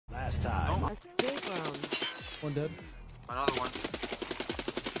last time. Escape room. One dead. Another one.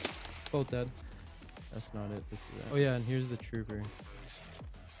 Both dead. That's not it. This is it. Oh yeah, and here's the trooper.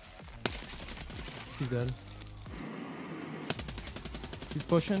 He's dead. He's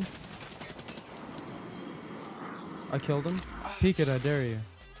pushing. I killed him. Peek it, I dare you.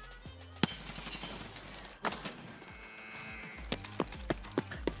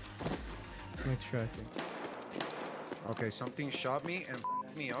 I'm extracting. Okay, something shot me and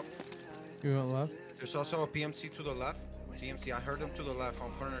me up. You went left? There's also a PMC to the left. PMC, I heard him to the left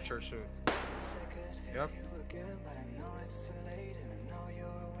on furniture too. Yep.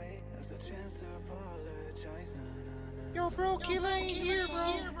 Yo, bro, Killer ain't here,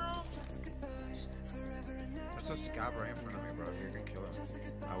 bro. There's a scab right in front of me, bro. If you can kill him,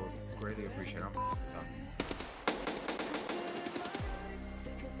 I would greatly appreciate him.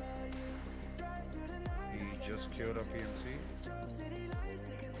 He just killed a PMC.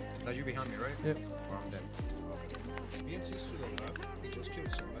 That's you behind me, right? Yep. Well, I'm dead. PMC's to the left. He just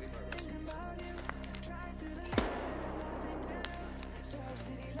killed somebody by resting.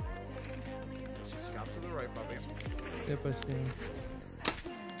 There's a scab to the right, Bobby. Yep, I see him.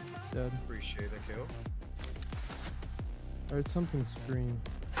 Dead. Appreciate the kill. I heard something scream.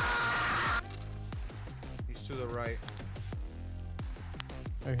 He's to the right.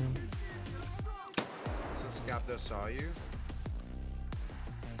 I hear him. There's a scab that saw you.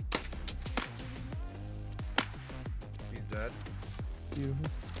 He's dead. Beautiful.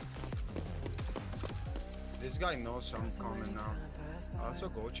 This guy knows I'm coming now. Oh, that's a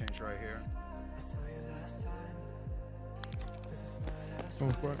gold change right here.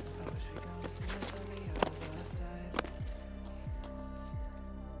 Going for it.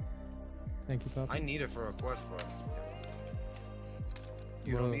 Thank you, Papa. I need it for a quest, but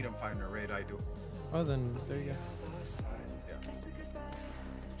you don't need him fighting a raid. I do. Oh, then there you go. Yeah.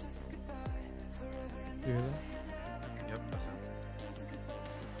 You hear that? Yep, that's him.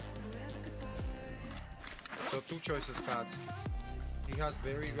 So two choices, Pats. He has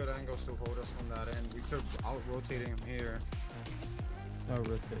very good angles to hold us from that end. We could out-rotate him here. I'll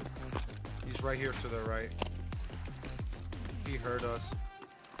rotate. He's right here to the right. He heard us.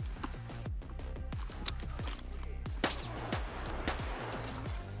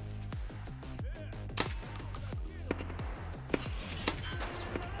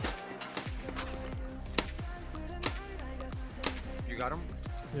 You got him?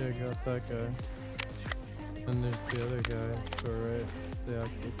 Yeah, I got that guy. And there's the other guy to our right. The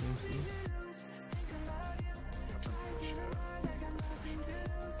actual PMC. That's some bullshit.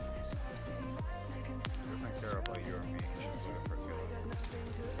 He doesn't care about you or me. He's just looking for killer.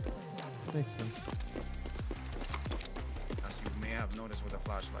 Makes sense. As you may have noticed with the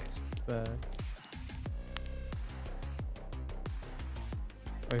flashlights. Bad.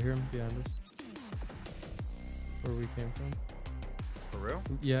 I hear him behind us. Where we came from. For real?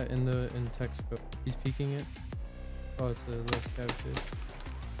 Yeah, in text. He's peeking it. Oh, it's a left cab face.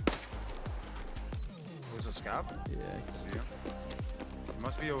 It was a scab? Yeah, I can see him. He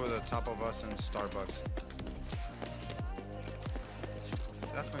must be over the top of us in Starbucks.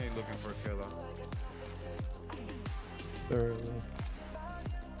 Definitely looking for a killer. thoroughly.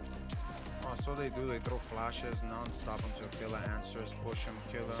 Oh, so they do. They throw flashes non-stop until killer answers. Push him,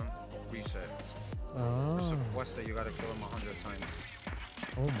 kill him, reset. Oh. It's a quest that you gotta kill him 100 times.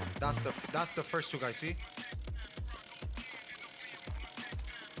 Oh my. That's the first two guys. See?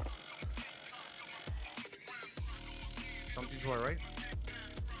 Something to our right.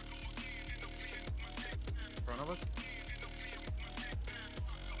 In front of us.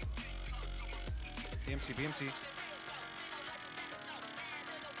 BMC, BMC.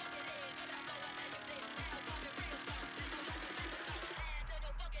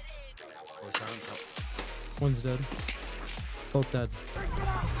 Oh, silence up. One's dead. Both dead.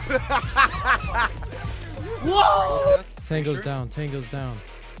 Whoa! Tango's sure? down. Tango's down.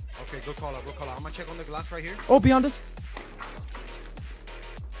 Okay, go call out. Go call out. I'm gonna check on the glass right here. Oh, beyond us.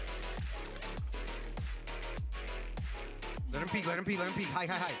 Let him peek. Let him peek. Let him peek. Hi,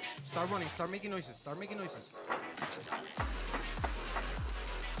 hi, hi. Start running. Start making noises. Start making noises.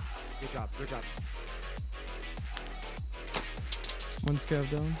 Good job. Good job. One scav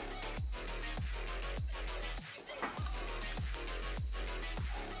down.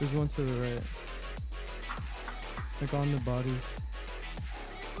 There's one to the right. Like on the body.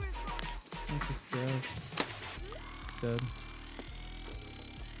 That's a scav. Dead.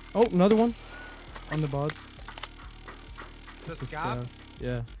 Oh, another one. On the bod. The That's a scab?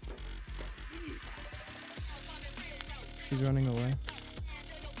 Yeah. He's running away.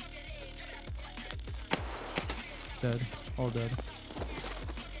 Dead. All dead.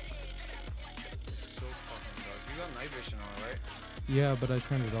 got night vision on, right? Yeah, but I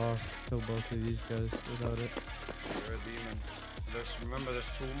turned it off. Killed both of these guys without it. You're a demon. Remember,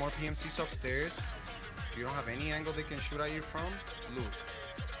 there's 2 more PMCs upstairs. If you don't have any angle they can shoot at you from, loot.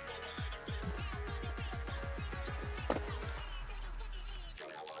 I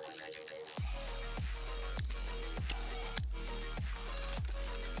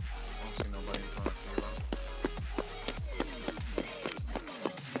don't see nobody in front of me, bro.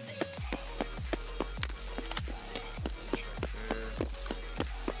 Check there.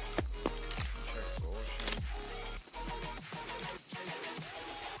 Check the ocean.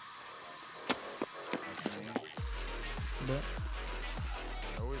 But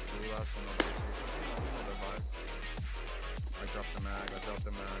I always do last when nobody sees something. I dropped the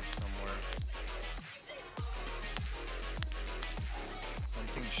mag somewhere.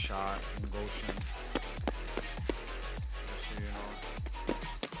 Something shot in Goshen. Just so you know.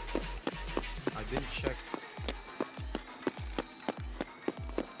 I didn't check.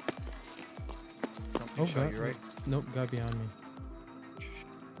 Something shot you, right? Nope, guy behind me.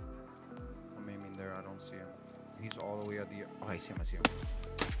 I'm aiming there, I don't see him. He's all the way at the... Oh, I see him.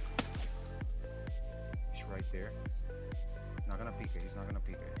 He's right there. Not gonna peek it, he's not gonna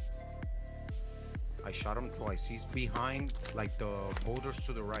peek it. I shot him twice. He's behind, like, the boulders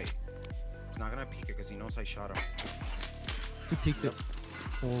to the right. He's not gonna peek it because he knows I shot him. He peeked it.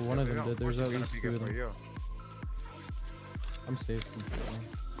 Well, one of them did. There's at least 2 of them. I'm safe from here.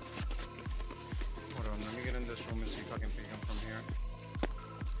 Hold on, let me get in this room and see if I can peek him from here.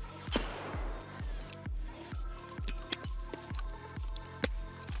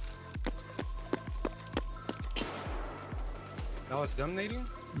 That was them nading?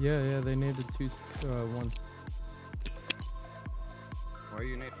 Yeah, they needed 2, 1. Why are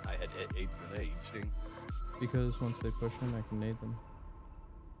you nading? I had 8 grenades. Because once they push in, I can nade them.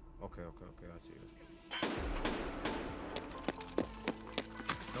 Okay, I see this.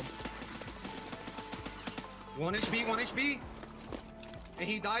 Nope. 1 HP. And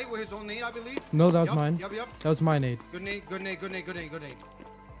he died with his own nade, I believe. No, that was mine. Yup. That was my nade. Good nade.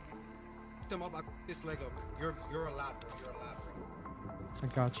 Him up, I this leg up. You're a lab, bro. You're a lab, bro. I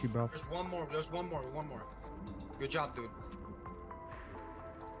got you, bro. There's one more. Good job, dude.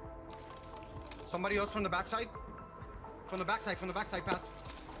 Somebody else from the backside? From the backside, Pat.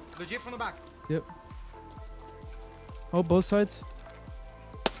 Legit from the back. Yep. Oh, both sides?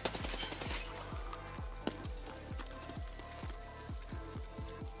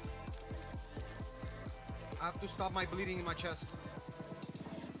 I have to stop my bleeding in my chest.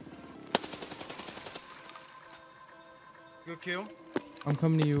 Good kill. I'm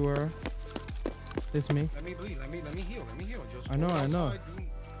coming to you, it's me. Let me bleed. Let me heal. Just I know.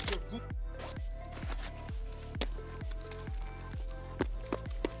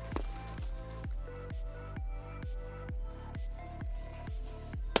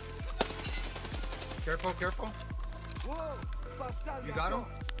 Careful. You got him?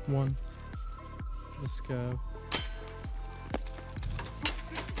 1. The scav.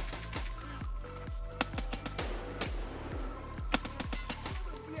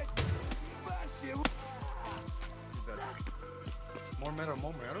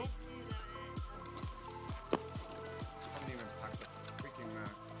 More metal. I haven't even packed the freaking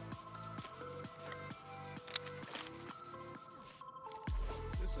mag.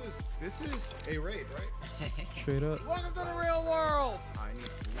 This is a raid, right? Straight up. Welcome to the real world! I need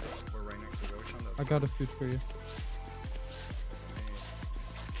food. We're right next to the ocean. I got a food for you.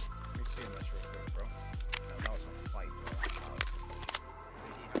 Let me see him real quick, bro. That was a fight, bro.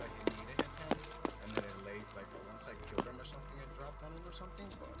 He had a grenade in his hand, and then it laid, like, once I killed him or something, it dropped on him or something,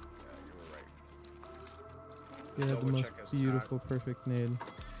 but yeah, you were right. Yeah, the Double most check his beautiful, tag. perfect nade.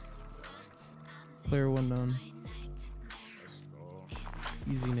 Player 1 known. Let's go.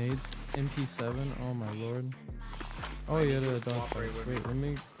 Easy nades. MP7. Oh my lord. Oh yeah, the dog. Cooperate with Wait, let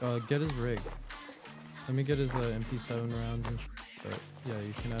me get his rig. Let me get his MP7 rounds and but yeah,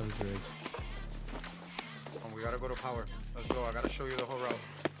 you can have his rig. Oh, we gotta go to power. Let's go. I gotta show you the whole route.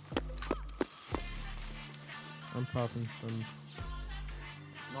 I'm popping some.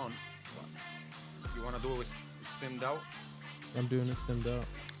 No. You wanna do it with stimmed out? I'm doing it stemmed out.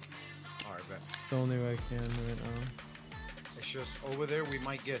 Alright, bet. The only way I can right now. It's just over there we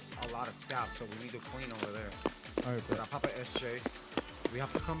might get a lot of scabs, so we need to clean over there. Alright, But bet. I'll pop a SJ. We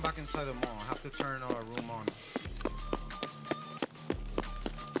have to come back inside the mall. I have to turn our room on.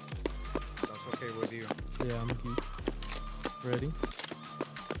 That's okay with you. Yeah, I'm geek. Ready?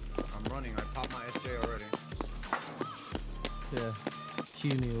 I'm running. I popped my SJ already. Yeah.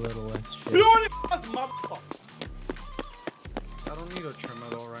 Puny little SJ. I don't need a trimmer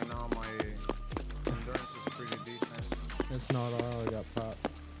though right now. My endurance is pretty decent.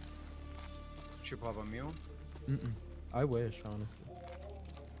 you pop a mule? I wish, honestly.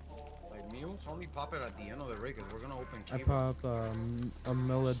 Like mules only pop it at the end of the rig, cause we're gonna open I cave. pop a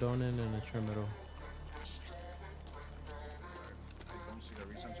melatonin and a tremolo. I don't see the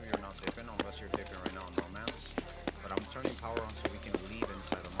reason to you're not dipping unless you're dipping right now, no man. But I'm turning power on so we can leave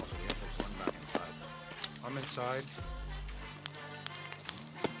inside the muscle. We have to run back inside. I'm inside.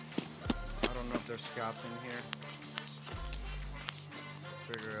 I don't know if there's scouts in here.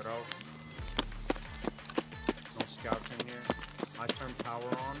 Figure it out. No scouts in here. I turn power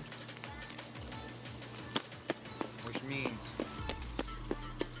on. Which means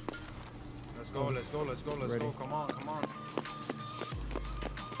let's go, let's go, let's go, let's go. Come on, come on.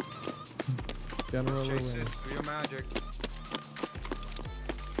 General Let's chase win. this. Do your magic.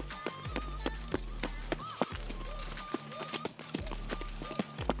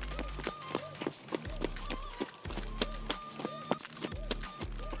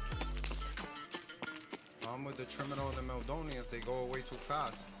 I'm with the Terminal and the Meldonians. They go away too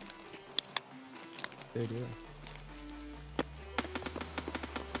fast. They do.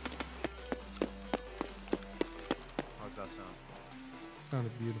 How's that sound?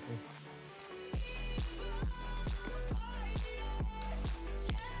 Sounded beautiful.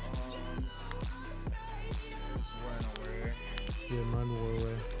 Just ran away. Yeah, mine wore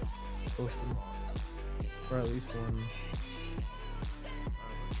away. Both of them. Or at least one.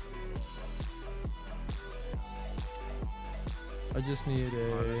 I just need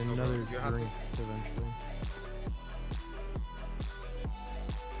another drink eventually.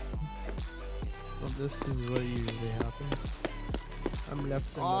 Well, this is what usually happens. I'm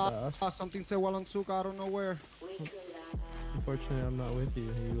left in the dust. Something said Walansuka out of nowhere. Unfortunately, I'm not with you.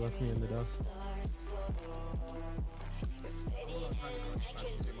 You left me in the dust.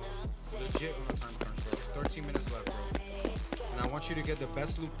 Legit on a time crunch, bro. 13 minutes left, bro. And I want you to get the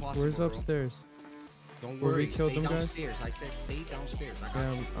best loot possible. Where's upstairs? Don't Where worry, we killed stay them, guys? downstairs. I said stay downstairs. I got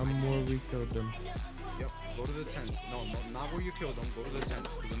Yeah, you. I'm where we killed them. Yep, go to the tents. No, not where you killed them. Go to the tents,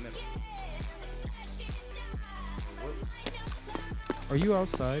 to the middle. Are you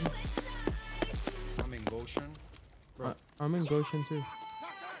outside? I'm in Goshen. Bro, I'm in Goshen too.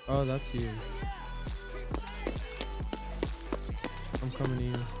 Oh, that's you. I'm coming to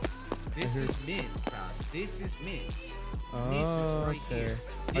you. this is mid, crowd. This is mid. Oh, right okay. here.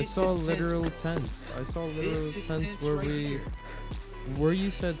 I This saw is literal tents. I saw literal This is tents tents where right we, here. where you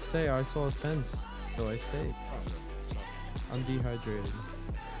said stay. I saw tents, so I stayed. I'm dehydrated.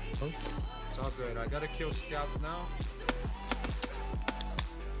 Oh, It's all good. I gotta kill scouts now.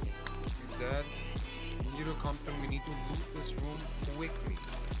 He's dead. We need to come through. We need to loot this room quickly.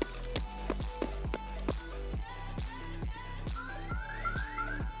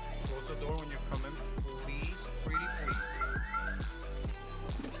 Close the door when you come in, please. Pretty please.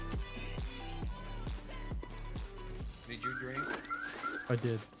 Did you drink? I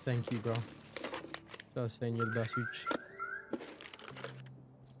did. Thank you, bro. I was saying you're the best.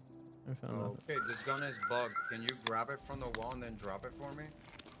 I found nothing. Okay, this gun is bugged. Can you grab it from the wall and then drop it for me?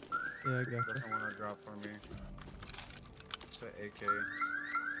 Yeah, I got you. Doesn't want to drop for me. It's an AK.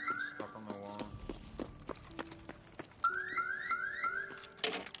 Stuck on the wall.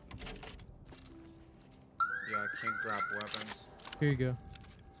 Yeah, I can't grab weapons. Here you go.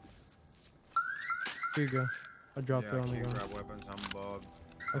 Here you go. I dropped Yeah, it I on the can't ground. grab weapons. I'm bugged.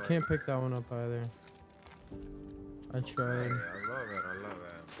 I can't pick that one up either. I Hey, tried. I love it. I love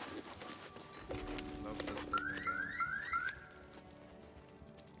it. Love this freaking game.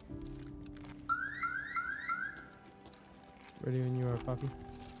 Ready when you are, Poppy.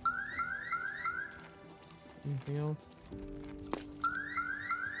 Anything else?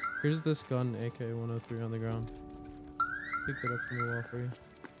 Here's this gun, AK-103 on the ground. Picked it up from the wall for you.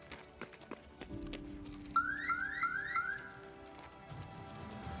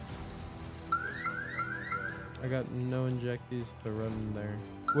 I got no injecties to run there.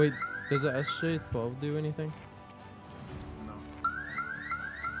 Wait, does the SJ-12 do anything? No.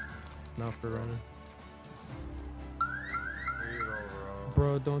 Not for running. Here you go, bro.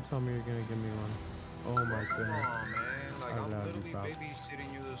 Bro, don't tell me you're gonna give me one. Oh my Come goodness. on, man. Like, I I'm love you, literally pal.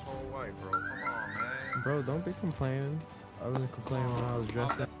 babysitting you this whole way, bro. Come on, man. Bro, don't be complaining. I wasn't complaining when I was Pop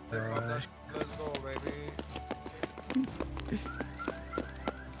dressed that, up. pop that shit. Let's go, baby.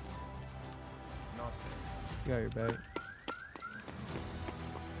 Nothing. Got your back.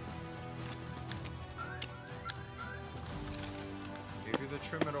 Gave you the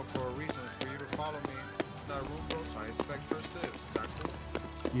Terminal for a reason. It's for you to follow me. That room, bro. So I expect first dibs. Is that cool?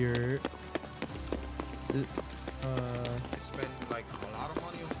 You're... You spend like a lot of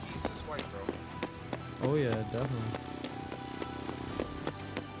money on keys this white, bro. Oh yeah, definitely.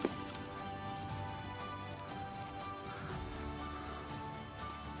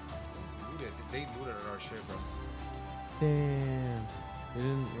 they looted our shit, bro. Damn. They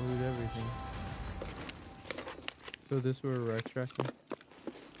didn't loot everything. So this where we're extracting?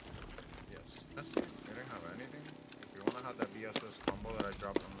 Yes. Let's see. They didn't have anything. If you wanna have that VSS combo that I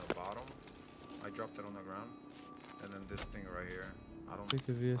dropped on the bottom, I dropped it on the ground. And then this thing right here. I don't Take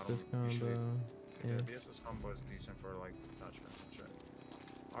the VSS combo. usually, Yeah. the VSS combo is decent for like attachments and shit.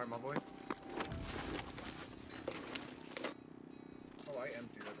 Alright, my boy. Oh, I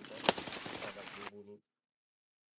emptied it, bro. Oh, that blue loot.